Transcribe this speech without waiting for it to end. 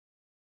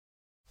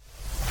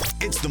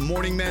It's the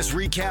Morning Mess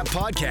Recap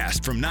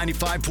Podcast from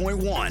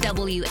 95.1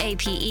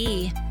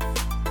 WAPE.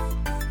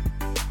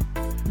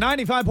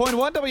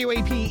 95.1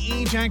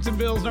 WAPE,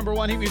 Jacksonville's number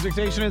one heat music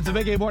station. It's the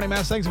Big A Morning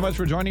Mess. Thanks so much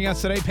for joining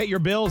us today. Pay your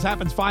bills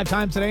happens 5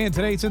 times today, and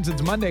today, since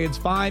it's Monday, it's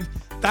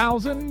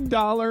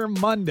 $5,000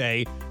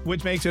 Monday,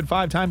 which makes it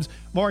 5 times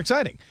more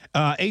exciting.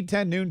 8,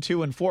 10, noon,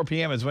 2, and 4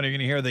 p.m. is when you're going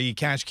to hear the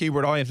cash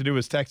keyword. All you have to do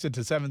is text it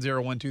to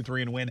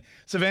 70123 and win.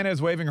 Savannah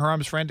is waving her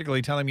arms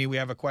frantically, telling me we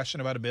have a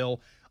question about a bill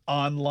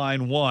on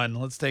line 1.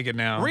 Let's take it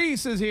now.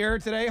 Reese is here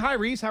today. Hi,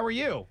 Reese. How are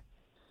you?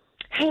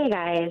 Hey,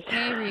 guys.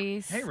 Hey,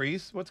 Reese. Hey,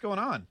 Reese. What's going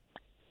on?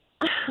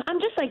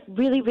 I'm just like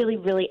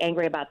really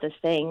angry about this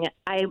thing.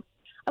 I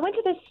went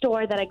to this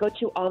store that I go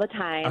to all the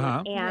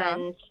time,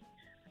 and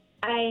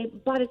I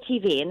bought a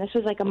TV, and this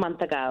was like a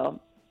month ago.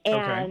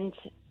 And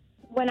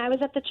when I was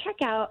at the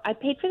checkout, I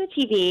paid for the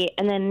TV,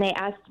 and then they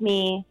asked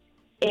me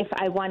if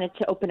I wanted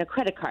to open a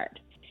credit card.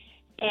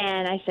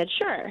 And I said,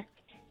 sure.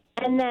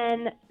 And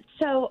then,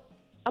 so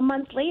a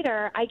month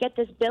later, I get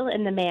this bill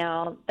in the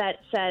mail that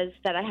says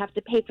that I have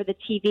to pay for the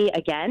TV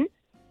again.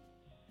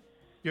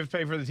 You have to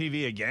pay for the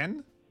TV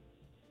again?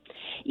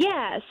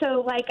 Yeah,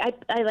 so I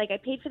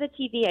paid for the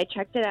TV, I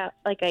checked it out,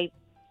 I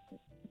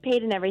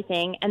paid and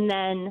everything, and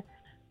then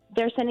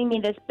they're sending me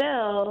this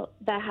bill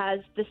that has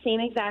the same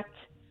exact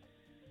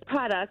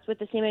product with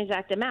the same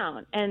exact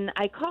amount. And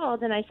I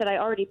called and I said I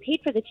already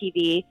paid for the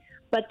TV,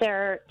 but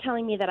they're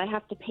telling me that I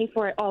have to pay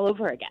for it all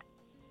over again.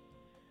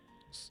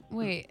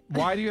 Wait.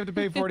 Why do you have to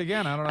pay for it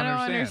again? I don't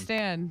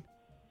understand.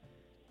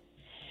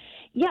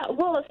 Yeah,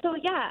 well, so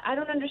I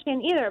don't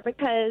understand either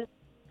because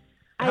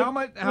How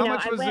much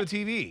was the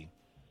TV?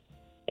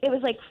 It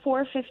was like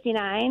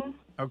 $4.59.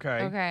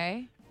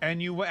 Okay.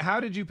 And how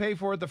did you pay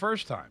for it the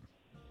first time?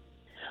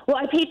 Well,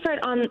 I paid for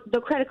it on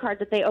the credit card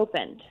that they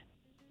opened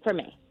for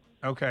me.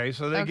 Okay,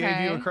 so they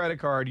gave you a credit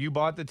card, you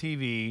bought the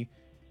TV,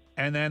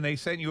 and then they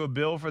sent you a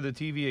bill for the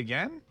TV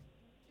again?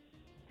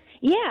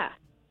 Yeah.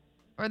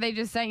 Or they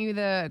just sent you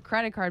the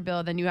credit card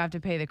bill, then you have to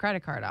pay the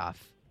credit card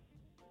off.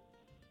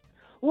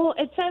 Well,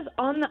 it says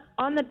on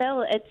the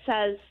bill, it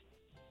says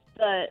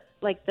the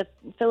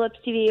Philips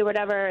TV or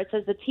whatever, it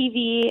says the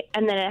TV,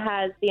 and then it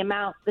has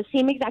the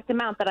same exact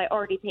amount that I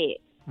already paid.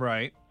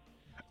 Right.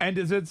 And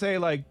does it say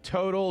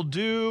total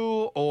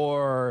due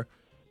or,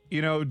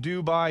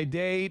 due by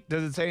date?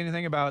 Does it say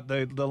anything about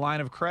the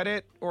line of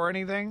credit or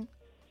anything?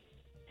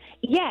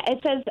 Yeah, it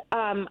says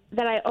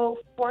that I owe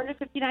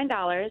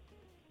 $459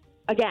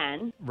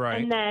 again.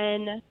 Right. And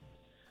then,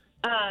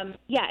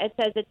 it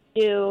says it's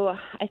due,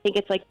 I think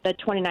it's the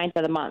 29th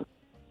of the month.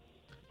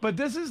 But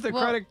this is the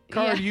credit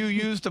card you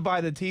used to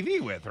buy the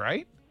TV with,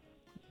 right?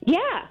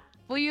 Yeah.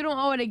 Well, you don't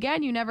owe it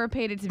again. You never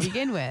paid it to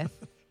begin with.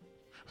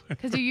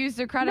 Because you used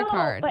a credit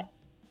card. But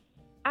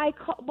I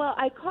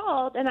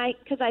called and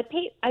because I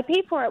paid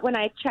for it when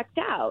I checked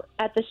out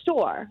at the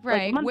store.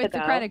 Right, a month with ago.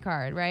 the credit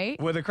card,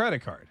 right? With a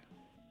credit card.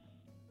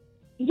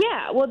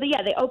 Yeah, well,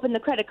 they opened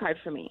the credit card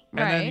for me. And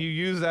then you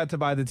use that to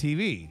buy the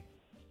TV.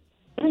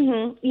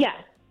 Mm-hmm,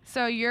 yeah.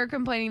 So you're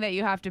complaining that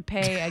you have to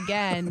pay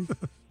again.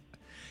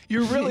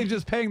 You're really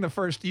just paying the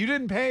first. You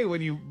didn't pay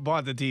when you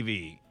bought the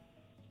TV.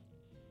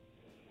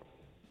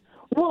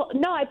 Well,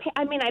 no, I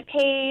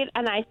paid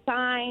and I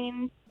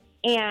signed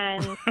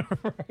and.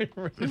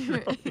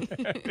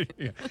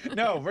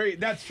 No,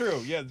 that's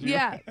true. Yes.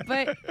 Yeah,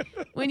 but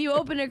when you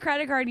open a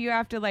credit card, you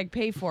have to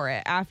pay for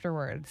it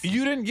afterwards.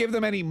 You didn't give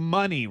them any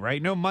money,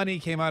 right? No money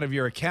came out of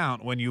your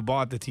account when you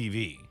bought the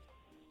TV.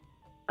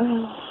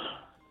 Oh.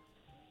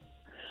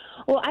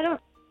 Well, I don't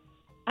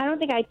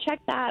think I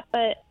checked that,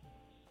 but.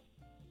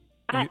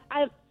 I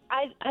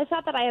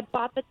thought that I had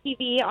bought the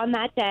TV on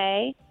that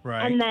day,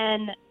 right? And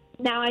then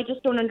now I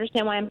just don't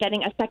understand why I'm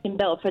getting a second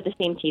bill for the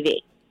same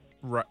TV.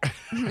 Right.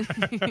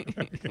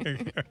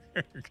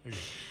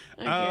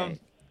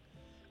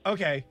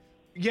 Okay.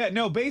 Yeah.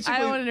 No. Basically, I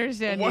don't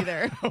understand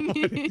either.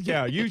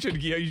 Yeah. You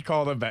should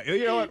call them back.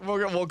 You know what?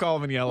 We'll call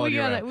them and yell at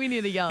you. We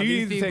need to yell at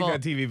these these people. You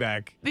need to take that TV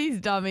back.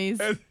 These dummies.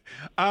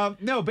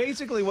 No.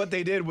 Basically, what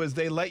they did was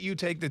they let you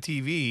take the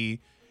TV.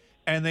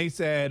 And they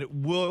said,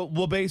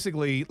 we'll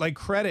basically,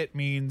 credit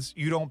means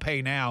you don't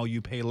pay now,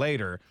 you pay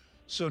later.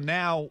 So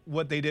now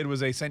what they did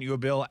was they sent you a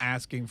bill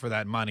asking for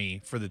that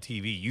money for the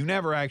TV. You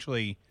never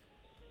actually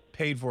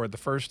paid for it the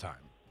first time.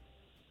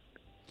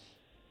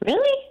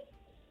 Really?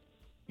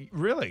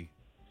 Really?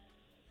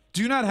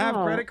 Do you not have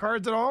credit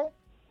cards at all?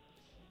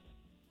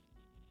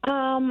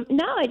 No,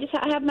 I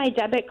have my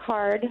debit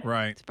card.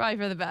 Right. It's probably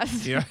for the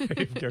best. Yeah.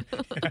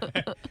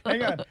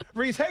 Hang on.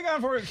 Reese, hang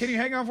on for me. Can you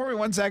hang on for me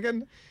 1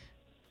 second?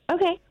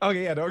 Okay.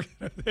 Okay, yeah. No.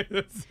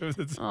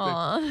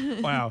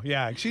 Aw. Wow,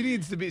 yeah. She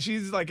needs to be,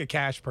 she's like a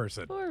cash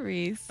person. Poor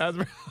Reese. That's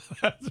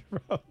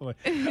probably.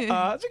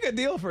 That's a good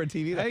deal for a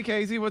TV. Hey,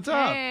 Casey, what's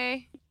up?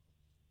 Hey.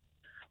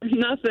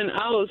 Nothing.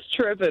 I was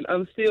tripping.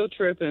 I'm still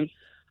tripping.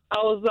 I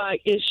was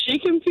like, is she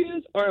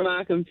confused or am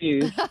I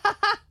confused?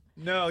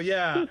 No,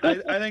 yeah.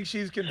 I think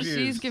she's confused.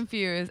 She's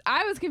confused.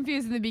 I was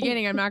confused in the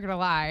beginning, I'm not going to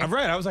lie.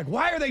 Right. I was like,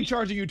 why are they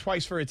charging you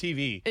twice for a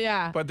TV?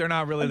 Yeah. But they're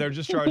not really. They're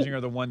just charging her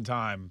the one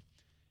time.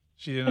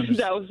 She didn't understand.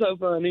 That was so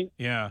funny.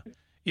 Yeah.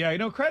 Yeah,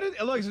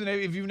 credit. Look,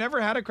 if you've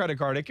never had a credit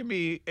card, it can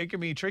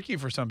be tricky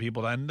for some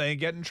people, and they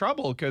get in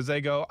trouble because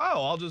they go,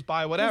 "Oh, I'll just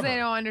buy whatever." Because they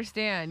don't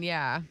understand.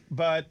 Yeah.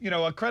 But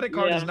a credit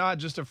card is not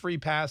just a free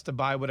pass to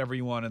buy whatever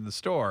you want in the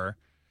store.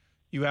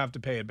 You have to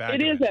pay it back.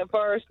 It is at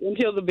first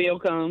until the bill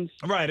comes.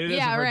 Right. It is.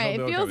 Yeah. Right.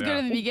 It feels comes, good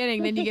in the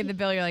beginning, then you get the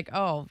bill. You're like,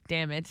 oh,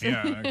 damn it.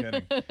 Yeah, no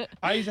kidding.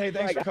 I used to say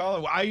thanks for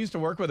calling. I used to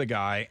work with a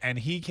guy, and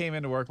he came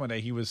into work one day.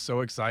 He was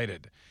so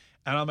excited.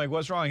 And I'm like,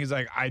 what's wrong? He's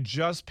like, I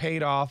just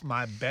paid off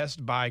my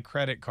Best Buy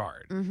credit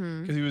card.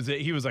 Because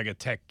he was like a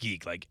tech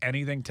geek. Like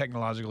anything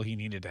technological, he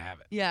needed to have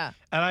it. Yeah.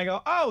 And I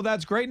go, oh,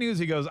 that's great news.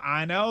 He goes,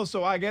 I know.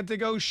 So I get to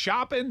go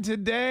shopping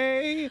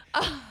today.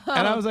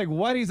 And I was like,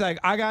 what? He's like,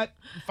 I got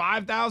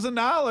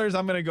 $5,000.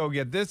 I'm going to go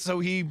get this. So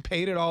he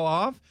paid it all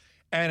off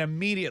and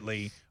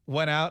immediately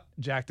went out,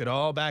 jacked it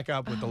all back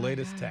up with the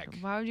latest tech.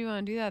 Why would you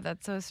want to do that?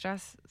 That's so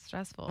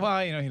stressful. Well,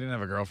 he didn't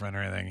have a girlfriend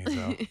or anything.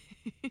 So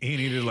he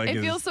needed it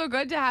feels so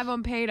good to have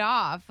them paid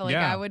off. Like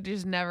I would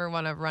just never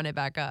want to run it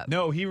back up.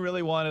 No, he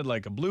really wanted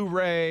like a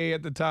Blu-ray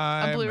at the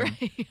time. A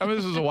Blu-ray.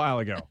 This was a while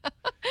ago.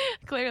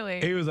 Clearly.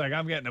 He was like,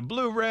 I'm getting a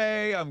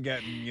Blu-ray. I'm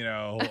getting,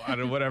 I don't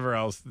know, whatever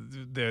else.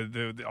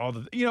 All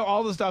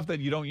the stuff that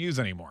you don't use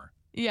anymore.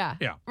 Yeah.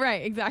 Yeah.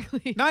 Right,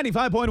 exactly.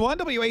 95.1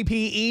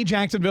 WAPE,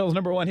 Jacksonville's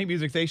 #1 hit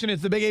music station.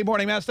 It's the Big A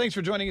Morning Mass. Thanks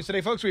for joining us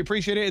today, folks. We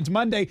appreciate it. It's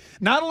Monday.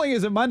 Not only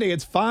is it Monday,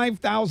 it's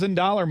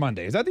 $5,000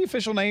 Monday. Is that the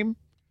official name?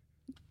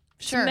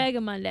 Sure. Mega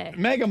Monday.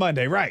 Mega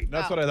Monday, right.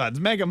 That's what I thought. It's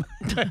Mega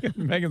Monday.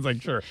 Megan's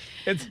like, sure.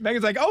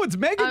 Megan's like, oh, it's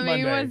Mega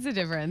Monday. What's the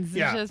difference?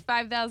 Yeah. It's just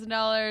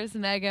 $5,000,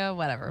 mega,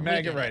 whatever.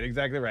 Mega, right.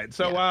 Exactly right.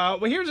 So, well,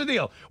 here's the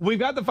deal. We've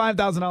got the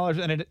 $5,000,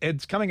 and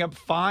it's coming up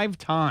 5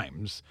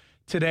 times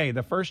today.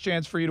 The first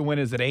chance for you to win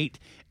is at 8,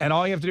 and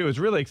all you have to do is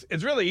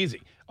it's really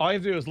easy. All you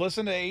have to do is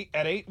listen to 8.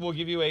 At 8, we'll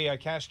give you a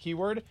cash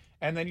keyword,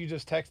 and then you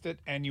just text it,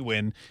 and you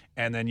win,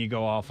 and then you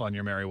go off on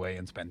your merry way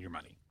and spend your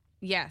money.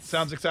 Yes.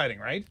 Sounds exciting,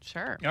 right?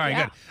 Sure. All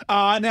right,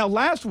 good. Now,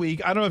 last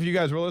week, I don't know if you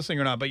guys were listening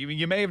or not, but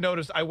you may have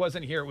noticed I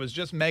wasn't here. It was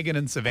just Meghan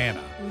and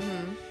Savannah.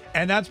 Mm-hmm.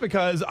 And that's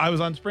because I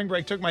was on spring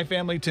break, took my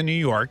family to New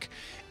York,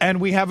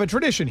 and we have a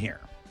tradition here.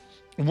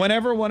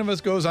 Whenever one of us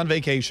goes on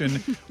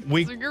vacation,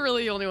 we... So you're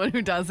really the only one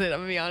who does it, I'm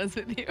going to be honest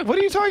with you. What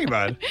are you talking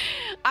about?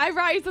 I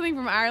brought you something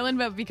from Ireland,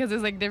 but because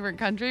it's like different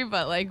country,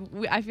 but like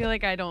I feel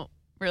like I don't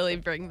really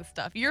bring the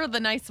stuff. You're the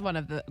nice one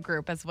of the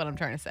group, that's what I'm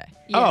trying to say.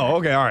 Yeah. Oh,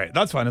 okay, all right.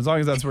 That's fine, as long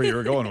as that's where you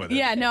were going with it.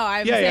 Yeah, no,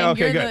 I'm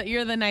saying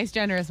you're the nice,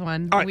 generous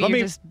one. All right, we're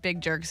just big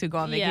jerks who go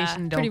on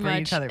vacation and don't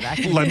bring each other back.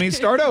 Let me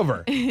start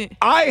over.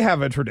 I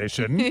have a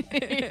tradition.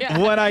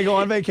 When I go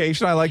on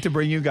vacation, I like to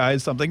bring you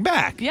guys something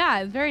back.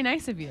 Yeah, it's very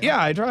nice of you.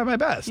 Yeah, I try my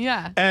best.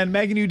 Yeah. And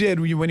Megan, you did.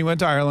 When you went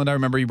to Ireland, I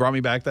remember you brought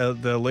me back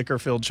the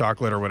liquor-filled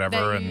chocolate or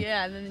whatever. And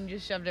then you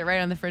just shoved it right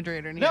on the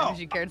refrigerator in here because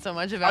you cared so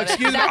much about it.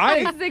 Excuse me,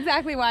 That's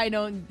exactly why I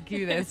don't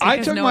do this. I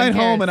took mine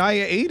home and I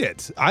ate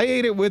it. I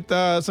ate it with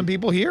some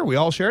people here. We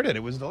all shared it.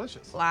 It was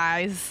delicious.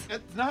 Lies.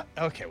 It's not.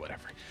 Okay,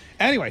 whatever.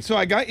 Anyway, so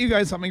I got you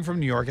guys something from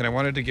New York, and I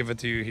wanted to give it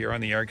to you here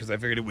on the air because I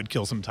figured it would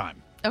kill some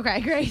time.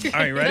 Okay, great. All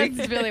right, ready?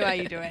 That's really why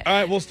you do it. All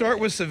right, we'll start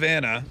with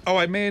Savannah. Oh,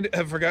 I may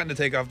have forgotten to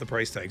take off the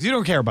price tags. You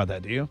don't care about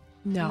that, do you?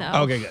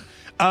 No. Okay, good.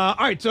 All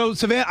right, so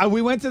Savannah,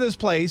 we went to this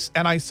place,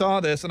 and I saw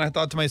this, and I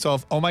thought to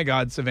myself, oh, my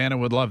God, Savannah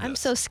would love this. I'm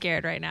so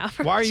scared right now.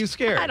 Why are you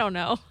scared? I don't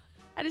know.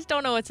 I just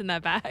don't know what's in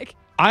that bag.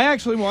 I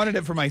actually wanted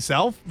it for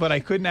myself, but I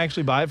couldn't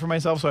actually buy it for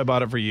myself, so I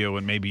bought it for you,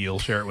 and maybe you'll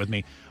share it with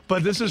me.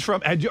 But this is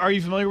from, are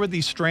you familiar with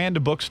the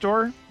Strand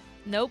bookstore?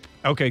 Nope.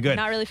 Okay, good.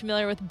 Not really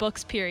familiar with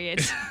books,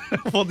 period.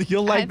 Well,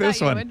 you'll like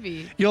this one. Would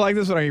be. You'll like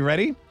this one. Are you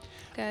ready?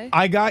 Okay.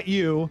 I got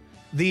you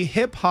the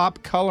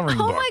hip-hop coloring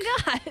book. Oh,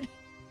 my God.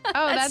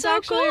 Oh, that's so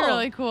actually cool.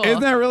 really cool.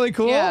 Isn't that really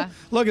cool? Yeah.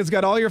 Look, it's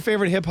got all your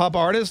favorite hip-hop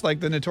artists, like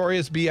the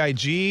Notorious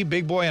B.I.G.,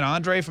 Big Boy and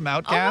Andre from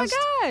Outkast.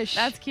 Oh, my gosh.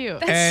 That's cute.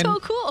 That's so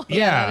cool.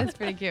 Yeah. That's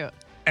pretty cute.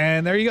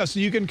 And there you go. So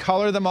you can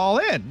color them all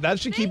in. That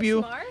should keep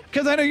you...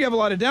 Because I know you have a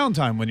lot of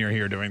downtime when you're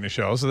here doing the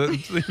show. So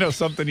that's,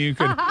 something you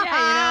could...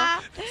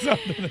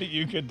 something that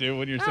you could do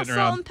when you're sitting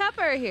around. Salt and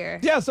pepper here.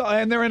 Yeah, so,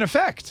 and they're in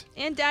effect.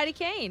 And Daddy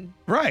Kane.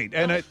 Right.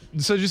 And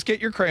so just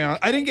get your crayons.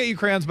 I didn't get you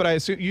crayons, but I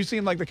assume you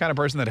seem like the kind of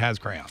person that has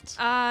crayons.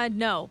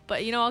 No.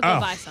 But, I'll go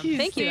buy some.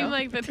 Thank you. You seem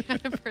like the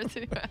kind of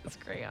person who has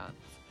crayons.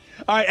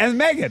 All right, and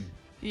Megan.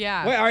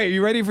 Yeah. Wait, all right,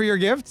 you ready for your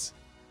gifts?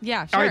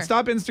 Yeah, sure. All right,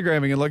 stop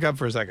Instagramming and look up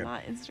for a second.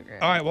 Not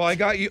Instagram. All right, well, I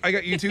got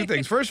you 2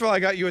 things. First of all,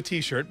 I got you a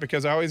T-shirt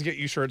because I always get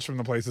you shirts from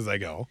the places I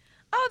go.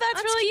 Oh,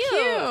 that's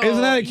really cute.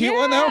 Isn't that a cute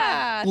one, though?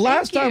 Yeah,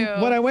 Last thank time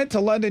you. when I went to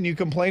London, you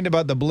complained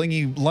about the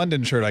blingy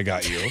London shirt I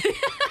got you. I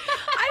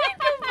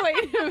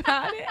didn't complain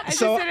about it. I just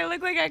said it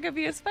looked like I could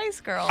be a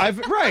Spice Girl.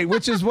 Right,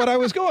 which is what I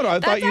was going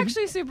on. That's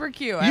actually super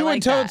cute. You I and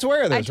like Totes that.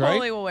 wear this, I right?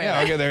 totally will wear Yeah,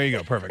 it. okay, there you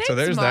go. Perfect. So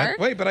Thanks, there's Mark. that.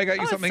 Wait, but I got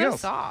you something it's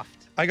else. so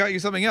soft. I got you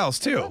something else,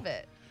 too. I love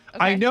it.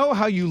 Okay. I know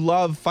how you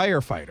love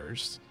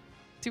firefighters.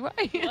 Do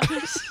I?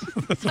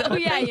 Oh,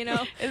 yeah, you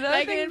know. Is that a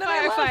Meghan thing and that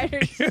I love?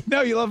 firefighters.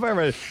 No, you love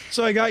firefighters.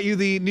 So I got you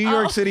the New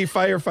York City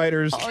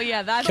firefighters. Oh,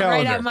 yeah, that's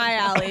calendar. right up my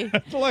alley.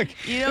 Look,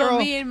 You they're know all-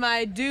 me and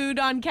my dude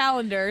on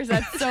calendars.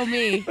 That's so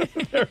me.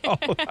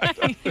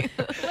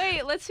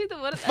 Wait, let's see the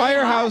what.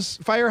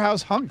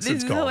 Firehouse hunks. This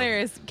It's is called.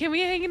 hilarious. Can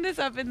we hang this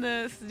up in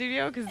the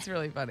studio? Because it's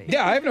really funny.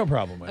 Yeah, I have no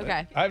problem with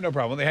Okay. it. I have no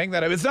problem. They hang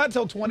that up. It's not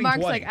till 2020.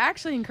 Mark's like, I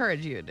actually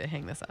encourage you to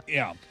hang this up.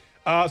 Yeah.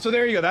 So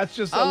there you go. That's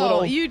just a Oh,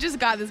 little. you just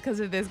got this because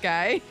of this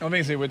guy. Let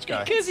me see which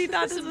guy. Because he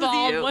thought This this was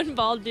bald, you. one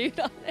bald dude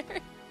on there.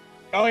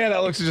 Oh yeah,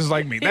 that looks just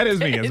like me. That is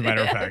me, as a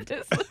matter of Yeah,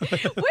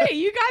 fact. Wait,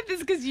 you got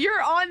this because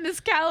you're on this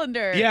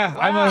calendar. Yeah,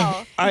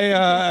 Wow.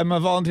 I'm a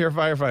volunteer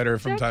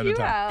firefighter from Check time to you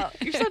time. out.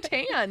 You're so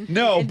tan.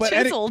 No, and but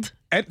chiseled.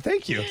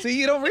 thank you. See,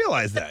 you don't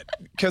realize that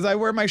because I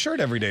wear my shirt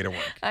every day to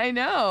work. I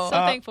know. So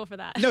thankful for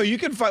that. No, you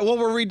can find.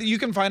 Well, you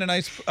can find a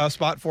nice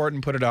spot for it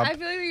and put it up. I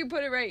feel like we can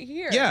put it right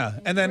here. Yeah,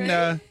 and then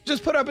Right?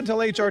 just put up until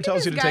HR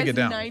tells you to take it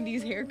down.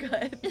 90s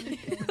haircut.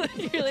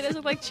 He really does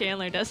look like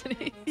Chandler, doesn't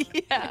he?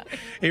 Yeah.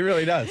 He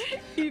really does.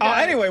 He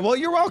does. Anyway, well,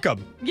 you're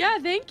welcome. Yeah,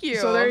 thank you.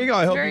 So there you go.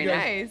 I hope Very you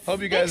guys nice.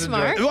 hope you guys Thanks, enjoy.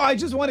 Mark. Well, I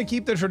just want to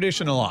keep the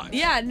tradition alive.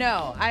 Yeah,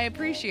 no, I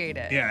appreciate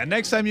it. Yeah. And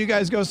next time you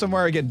guys go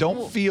somewhere again,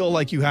 don't feel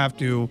like you have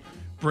to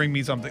bring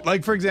me something.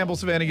 Like for example,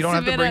 Savannah, you don't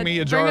have to bring me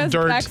a jar of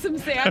dirt Back some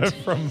sand.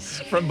 from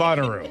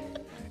Bonnaroo.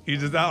 You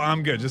just,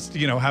 I'm good. Just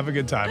have a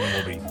good time,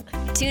 and we'll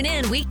be. Tune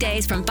in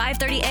weekdays from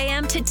 5:30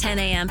 a.m. to 10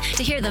 a.m.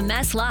 to hear the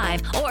mess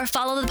live or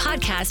follow the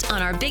podcast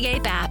on our Big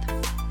Ape app.